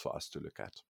examples for us to look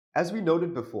at. As we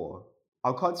noted before,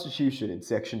 our Constitution in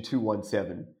Section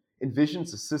 217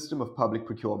 envisions a system of public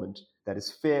procurement that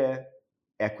is fair,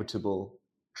 equitable,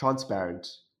 transparent,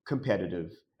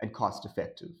 competitive, and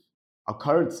cost-effective. Our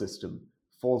current system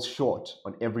falls short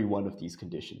on every one of these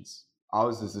conditions.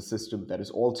 Ours is a system that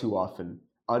is all too often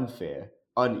unfair,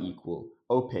 unequal,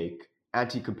 opaque,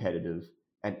 anti-competitive,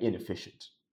 and inefficient.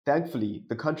 Thankfully,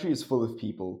 the country is full of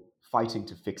people fighting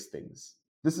to fix things.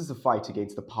 This is a fight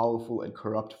against the powerful and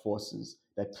corrupt forces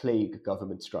that plague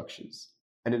government structures.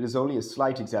 And it is only a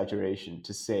slight exaggeration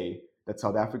to say that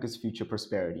South Africa's future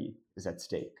prosperity is at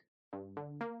stake.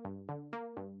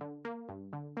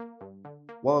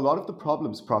 While a lot of the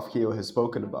problems Prof. Geo has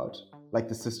spoken about, like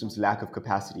the system's lack of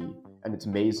capacity and its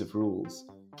maze of rules,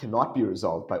 cannot be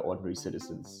resolved by ordinary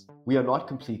citizens, we are not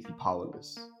completely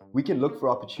powerless. We can look for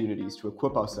opportunities to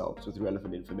equip ourselves with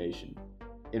relevant information,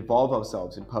 involve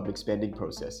ourselves in public spending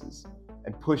processes,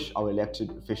 and push our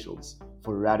elected officials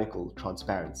for radical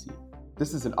transparency.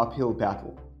 This is an uphill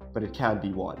battle, but it can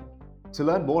be won. To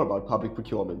learn more about public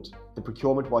procurement, the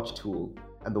Procurement Watch tool,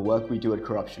 and the work we do at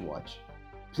Corruption Watch,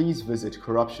 please visit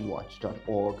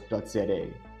corruptionwatch.org.za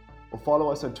or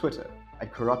follow us on Twitter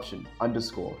at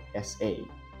corruption_SA.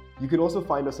 You can also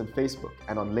find us on Facebook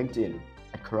and on LinkedIn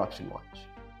at Corruption Watch.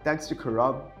 Thanks to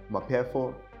Karab,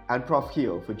 Mapefo, and Prof.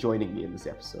 Geo for joining me in this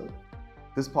episode.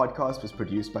 This podcast was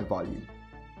produced by Volume.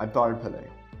 I'm Taran Pillay.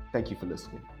 Thank you for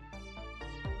listening.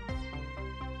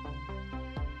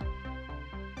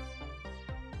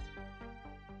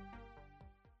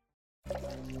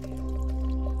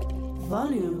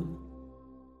 Volume.